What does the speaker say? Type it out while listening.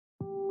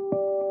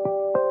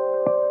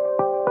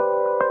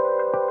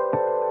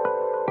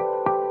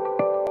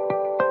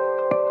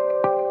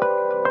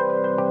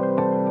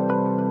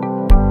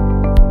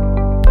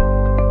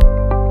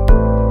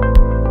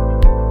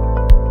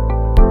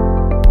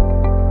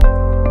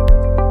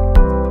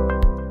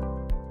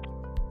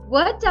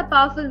Words are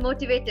powerful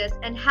motivators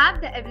and have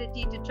the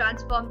ability to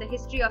transform the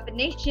history of a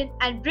nation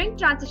and bring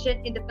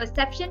transition in the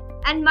perception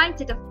and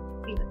mindset of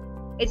people.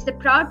 It's the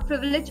proud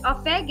privilege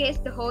of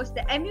Fairgaze to host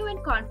the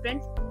MUN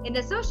conference in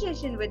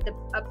association with the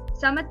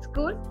SAMARTH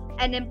School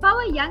and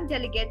empower young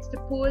delegates to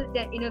pool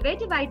their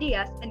innovative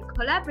ideas and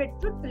collaborate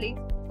fruitfully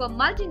for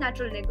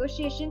multilateral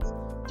negotiations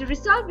to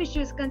resolve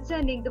issues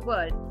concerning the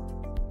world.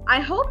 I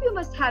hope you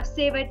must have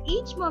savored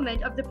each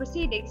moment of the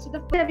proceedings to the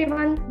Hello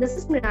everyone, this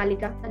is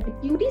Mrinalika, the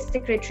Deputy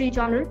Secretary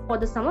General for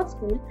the SAMARTH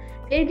School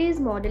FAIRGAZE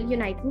Model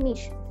United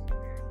Nations.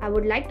 I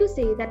would like to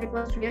say that it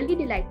was really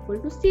delightful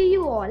to see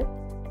you all,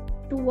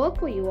 to work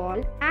for you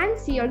all, and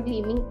see your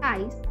gleaming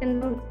eyes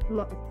in the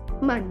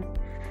month.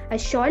 I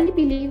surely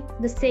believe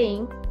the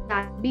saying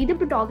that be the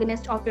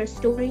protagonist of your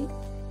story,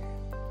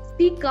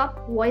 speak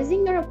up,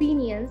 voicing your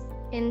opinions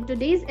in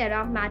today's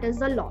era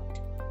matters a lot.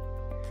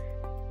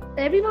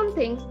 Everyone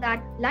thinks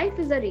that life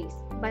is a race,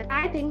 but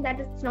I think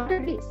that it's not a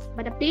race,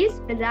 but a place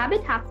where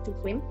rabbits have to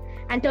swim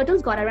and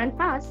turtles gotta run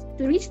fast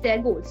to reach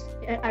their goals.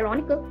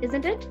 Ironical,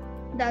 isn't it?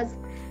 Thus,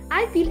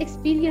 I feel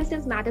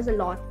experiences matters a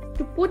lot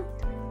to put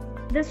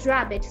this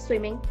rabbit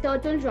swimming,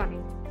 turtle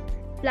running,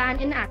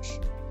 plan in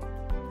action.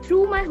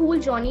 Through my whole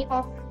journey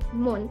of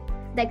MUN,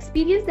 the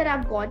experience that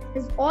I've got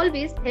has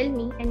always held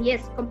me and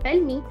yes,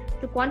 compelled me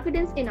to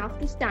confidence enough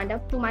to stand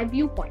up to my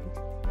viewpoint.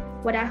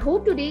 What I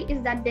hope today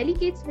is that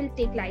delegates will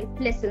take life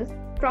lessons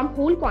from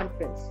whole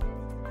conference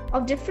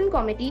of different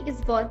committee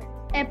is worth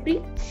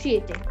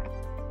appreciating.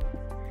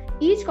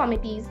 Each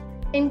committees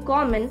in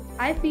common,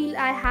 I feel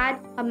I had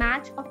a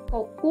match of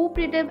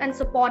cooperative and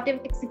supportive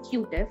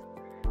executive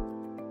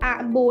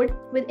board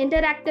with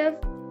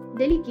interactive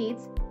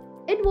delegates.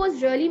 It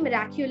was really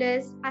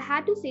miraculous. I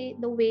had to say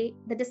the way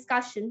the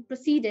discussion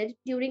proceeded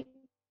during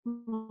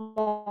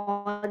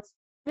mods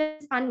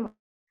was unmatched.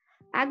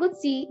 I could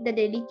see the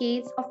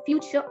delegates of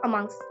future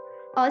amongst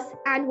us,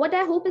 and what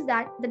I hope is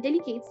that the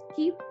delegates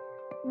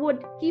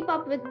would keep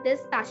up with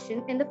this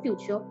passion in the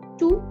future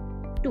too.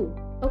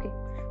 Okay,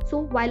 so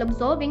while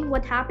observing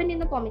what happened in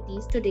the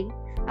committees today,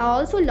 I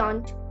also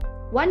learned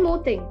one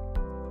more thing.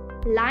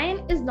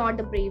 Lion is not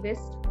the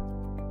bravest,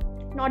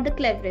 not the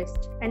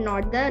cleverest, and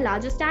not the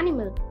largest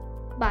animal,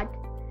 but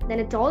then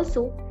it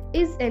also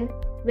is in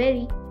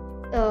very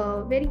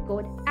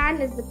good and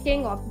is the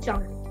king of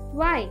jungle.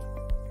 Why?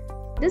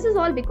 This is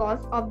all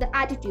because of the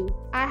attitude.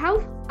 I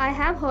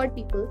have heard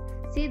people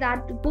say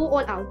that to go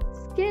all out,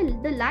 scale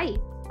the life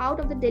out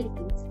of the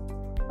delegates,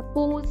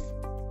 oppose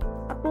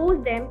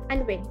them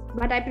and win.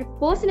 But I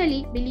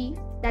personally believe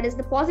that is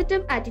the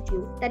positive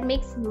attitude that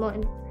makes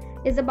MUN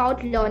is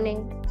about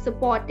learning,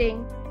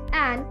 supporting,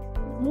 and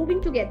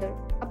moving together,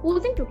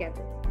 opposing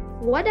together.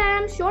 What I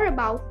am sure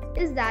about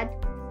is that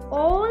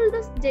all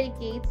the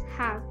delegates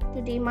have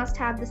today must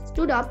have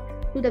stood up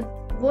to the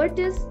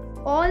virtues.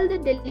 All the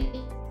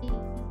delegates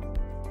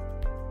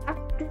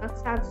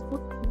have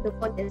stood to the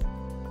virtues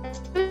that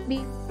should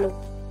be followed.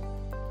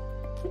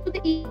 To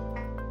the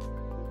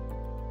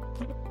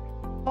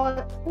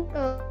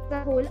the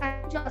whole,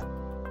 I just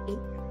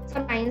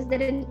sometimes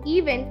that an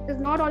event is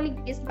not only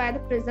graced by the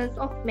presence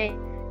of many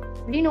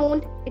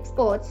renowned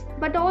experts,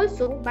 but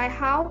also by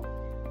how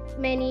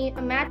many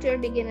amateur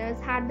beginners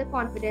had the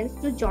confidence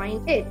to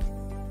join it.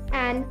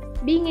 And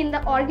being in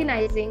the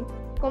organizing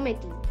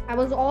committee, I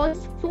was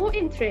also so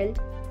enthralled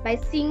by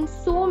seeing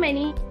so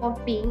many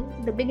of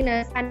being the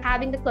beginners and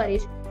having the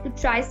courage to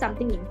try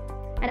something new.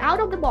 And out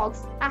of the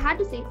box, I had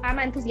to say I'm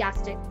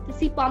enthusiastic to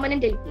see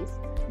permanent delegates.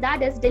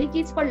 That is,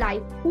 delegates for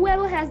life.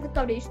 Whoever has the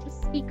courage to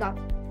speak up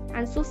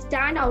and so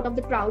stand out of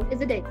the crowd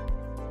is a delegate.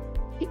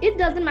 It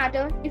doesn't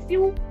matter if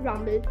you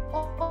rumbled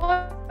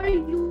or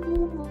you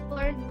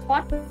were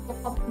caught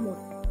of more.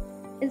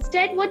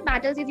 Instead, what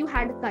matters is you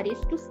had the courage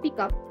to speak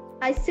up.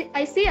 I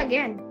say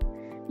again,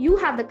 you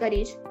have the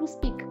courage to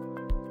speak.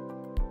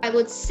 I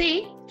would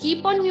say,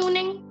 keep on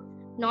winning,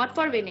 not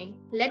for winning.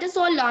 Let us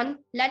all learn,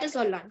 let us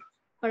all learn.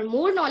 For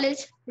more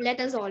knowledge,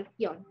 let us all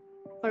yearn.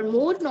 For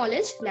more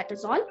knowledge, let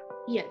us all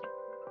yearn.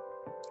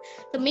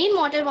 The main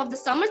motive of the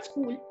SAMARTH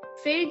School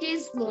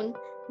FAIRGAZE MUN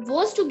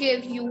was to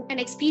give you an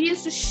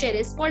experience to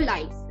cherish for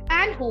life,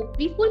 and hope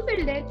we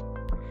fulfilled it,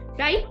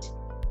 right?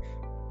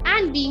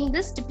 And being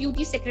this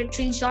Deputy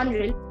Secretary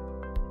General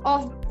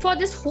for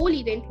this whole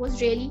event was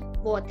really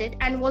worth it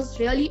and was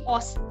really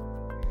awesome.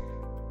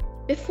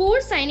 Before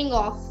signing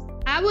off,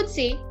 I would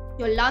say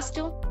your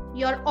luster,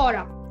 your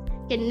aura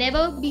can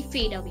never be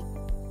fade away.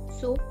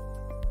 So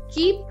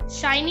keep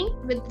shining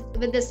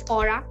with this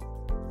aura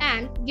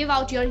and give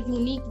out your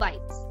unique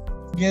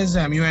vibes. Yes,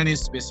 MUN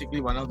is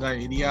basically one of the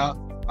area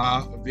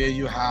where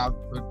you have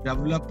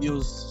developed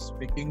your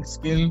speaking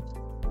skill,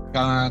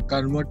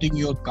 converting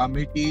your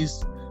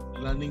committees,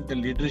 learning the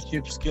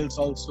leadership skills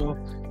also.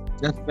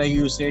 Just like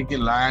you say,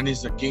 lion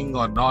is the king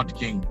or not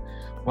king.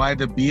 Why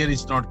the bear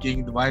is not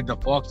king, why the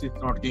fox is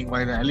not king,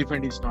 why the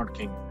elephant is not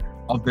king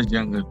of the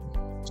jungle.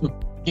 So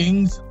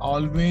kings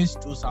always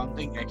do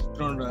something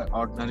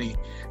extraordinary,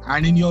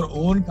 and in your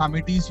own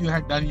committees you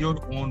had done your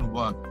own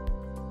work.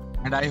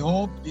 And I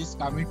hope this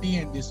committee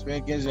and this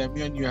FAIRGAZE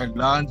MUN, you have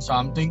learned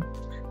something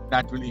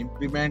that will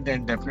implement,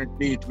 and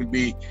definitely it will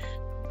be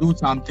do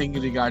something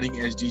regarding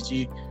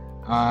SDG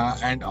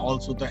and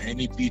also the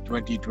NEP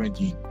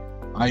 2020.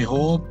 I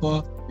hope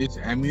this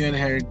MUN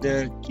had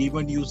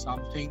given you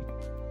something: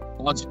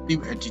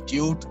 positive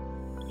attitude,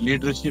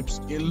 leadership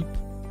skill,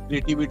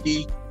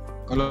 creativity,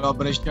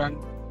 collaboration,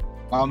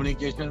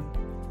 communication,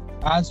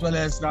 as well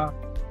as the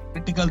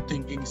critical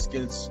thinking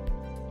skills,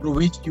 through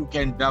which you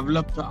can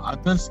develop the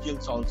other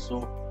skills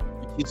also,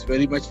 which is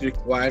very much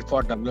required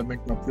for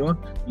development of your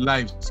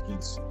life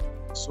skills.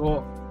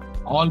 So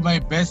all my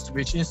best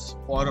wishes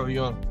for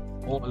your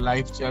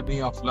life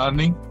journey of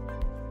learning,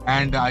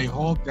 and I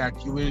hope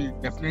that you will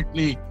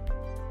definitely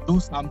do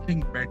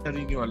something better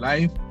in your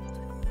life.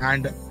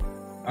 And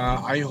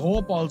I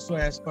hope also,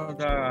 as per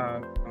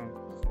the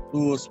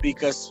two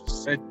speakers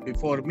said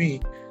before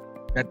me,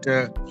 that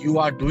you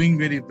are doing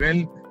very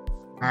well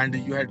and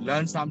you had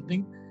learned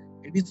something.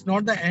 It is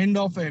not the end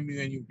of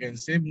MUN, you can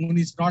say. Moon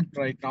is not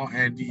right now,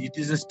 and it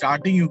is a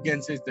starting, you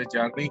can say, the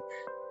journey.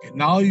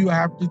 Now you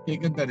have to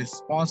take the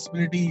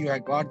responsibility. You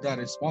have got the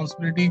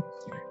responsibility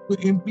to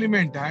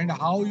implement, and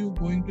how you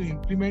going to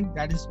implement,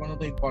 that is one of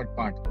the important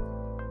part.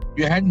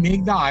 You had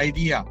made the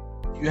idea,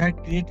 you had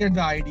created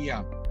the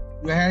idea,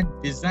 you had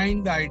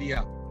designed the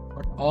idea,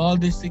 but all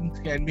these things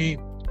can be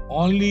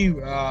only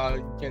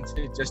you can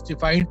say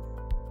justified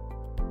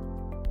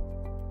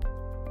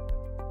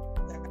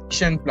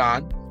action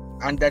plan,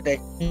 and that is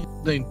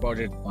the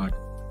important part.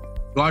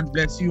 God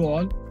bless you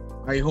all.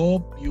 I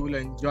hope you will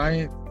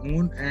enjoy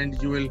Moon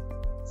and you will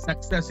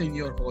success in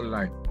your whole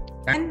life.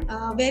 And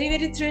very,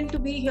 very thrilled to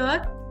be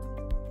here.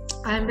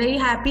 I am very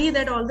happy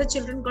that all the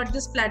children got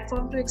this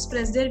platform to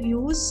express their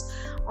views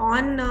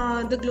on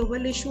the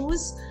global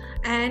issues.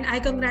 And I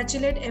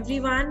congratulate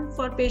everyone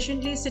for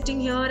patiently sitting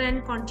here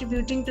and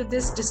contributing to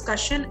this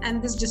discussion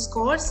and this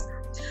discourse.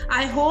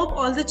 I hope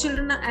all the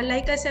children,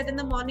 like I said in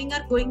the morning,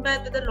 are going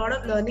back with a lot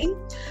of learning,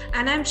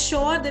 and I'm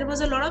sure there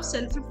was a lot of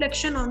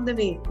self-reflection on the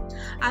way.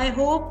 I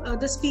hope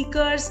the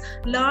speakers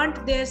learned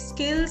their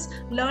skills,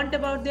 learned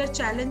about their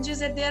challenges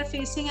that they are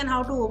facing and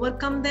how to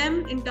overcome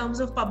them in terms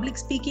of public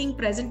speaking,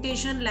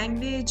 presentation,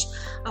 language,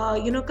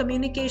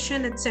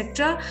 communication,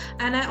 etc.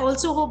 And I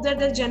also hope that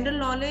the general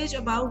knowledge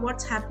about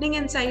what's happening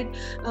inside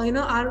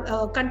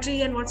our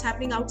country and what's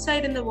happening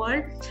outside in the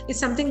world is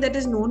something that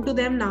is known to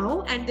them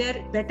now, and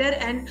they're better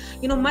and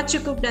much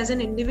equipped as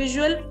an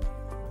individual.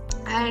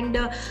 And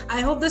I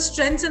hope the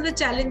strengths and the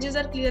challenges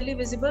are clearly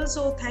visible.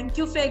 So thank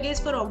you,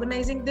 FAIRGAZE, for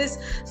organizing this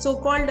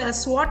so-called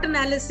SWOT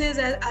analysis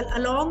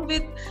along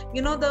with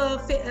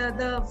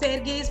the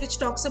FAIRGAZE, which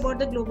talks about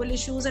the global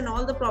issues and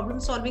all the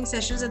problem-solving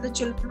sessions that the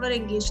children were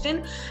engaged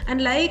in.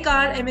 And like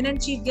our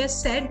eminent chief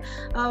guest said,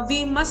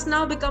 we must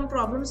now become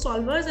problem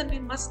solvers, and we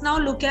must now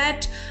look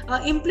at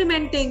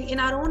implementing in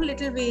our own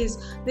little ways,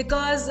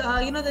 because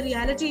the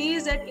reality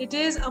is that it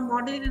is a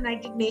model in the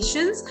United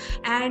Nations,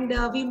 and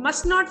we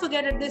must not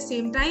forget at this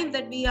same time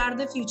that we are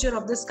the future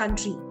of this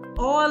country.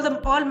 All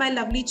my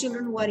lovely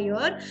children who are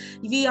here,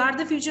 we are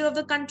the future of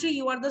the country.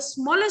 You are the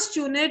smallest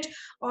unit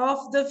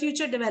of the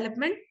future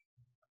development.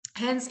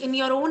 Hence, in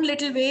your own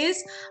little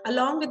ways,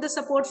 along with the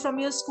support from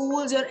your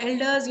schools, your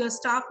elders, your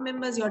staff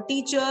members, your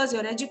teachers,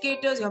 your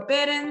educators, your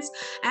parents,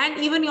 and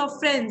even your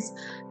friends,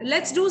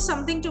 let's do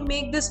something to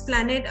make this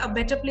planet a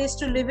better place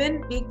to live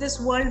in, make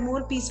this world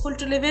more peaceful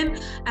to live in.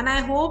 And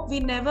I hope we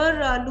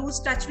never lose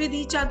touch with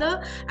each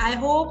other. I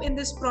hope in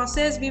this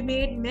process we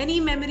made many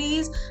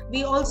memories.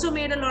 We also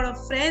made a lot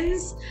of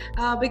friends,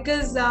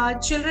 because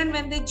children,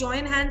 when they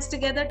join hands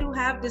together to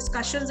have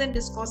discussions and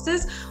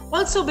discourses,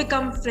 also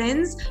become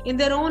friends in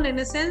their own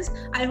innocence.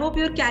 I hope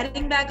you're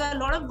carrying back a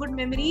lot of good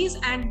memories,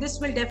 and this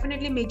will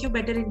definitely make you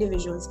better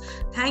individuals.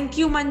 Thank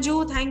you,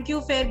 Manju. Thank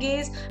you,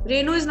 FAIRGAZE.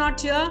 Renu is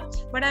not here,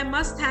 but I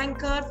must thank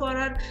her for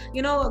her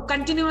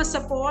continuous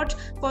support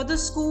for the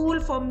school,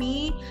 for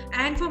me,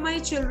 and for my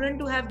children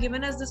to have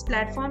given us this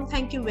platform.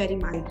 Thank you very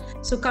much.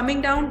 So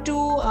coming down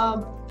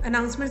to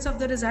announcements of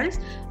the results,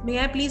 may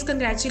I please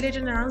congratulate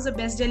and announce the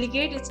best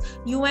delegate. It's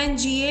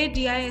UNGA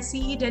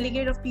DISE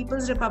Delegate of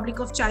People's Republic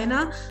of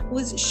China, who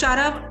is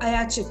Sharav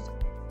Ayachit.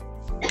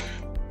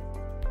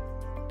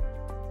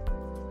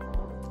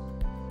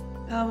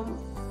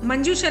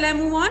 Manju, shall I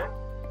move on?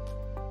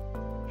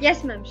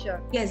 Yes, ma'am,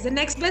 sure. Yes, the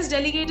next best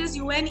delegate is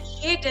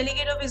UNEA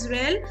Delegate of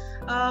Israel,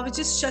 which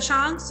is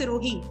Shashank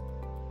Sirohi.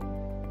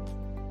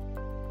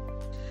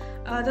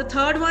 The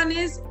third one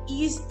is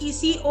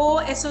ECO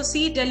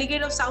SOC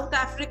Delegate of South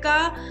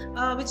Africa,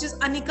 which is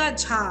Anika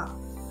Jha.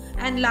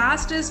 And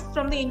last is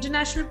from the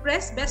international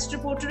press, best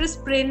reporter is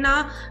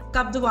Prerna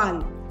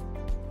Kabdwal.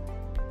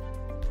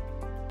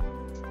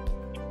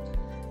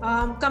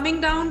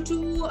 Coming down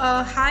to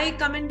high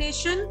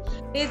commendation,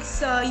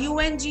 it's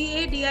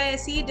UNGA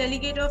DISE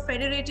Delegate of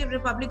Federative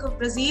Republic of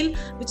Brazil,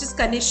 which is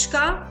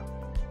Kanishka.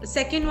 The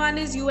second one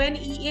is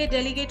UNEA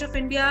Delegate of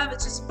India,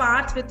 which is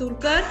Parth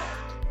Veturkar.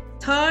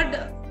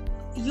 Third,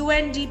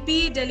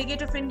 UNDP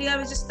Delegate of India,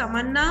 which is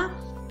Tamanna.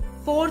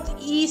 4th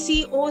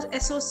ECO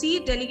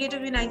SOC, Delegate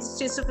of United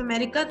States of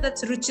America,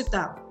 that's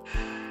Ruchita.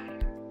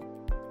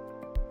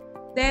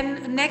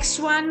 Then next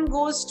one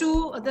goes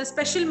to the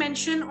special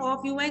mention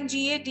of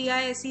UNGA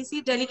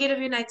DISEC, Delegate of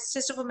United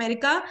States of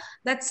America,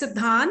 that's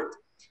Siddhant.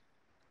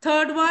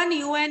 Third one,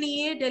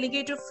 UNEA,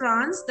 Delegate of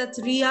France, that's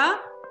Ria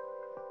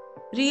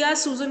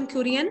Susan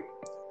Kurian.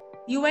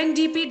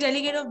 UNDP,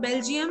 Delegate of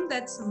Belgium,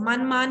 that's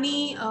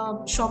Manmani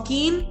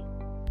Shokeen.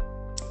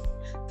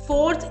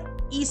 4th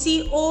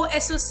ECO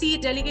SOC,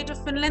 Delegate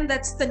of Finland,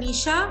 that's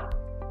Tanisha.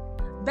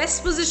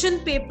 Best position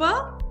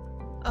paper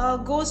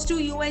goes to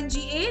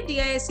UNGA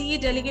DISE,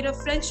 Delegate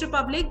of French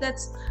Republic,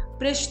 that's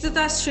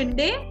Prishtita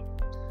Shinde.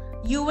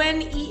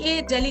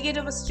 UNEA, Delegate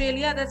of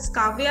Australia, that's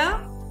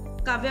Kavya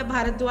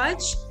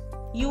Bharadwaj.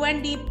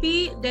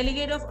 UNDP,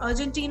 Delegate of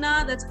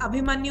Argentina, that's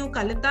Abhimanyu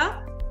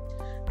Kalita.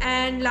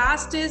 And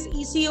last is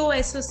ECO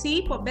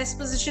SOC for best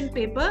position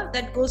paper,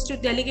 that goes to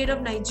Delegate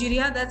of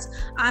Nigeria, that's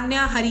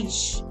Anya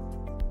Harish.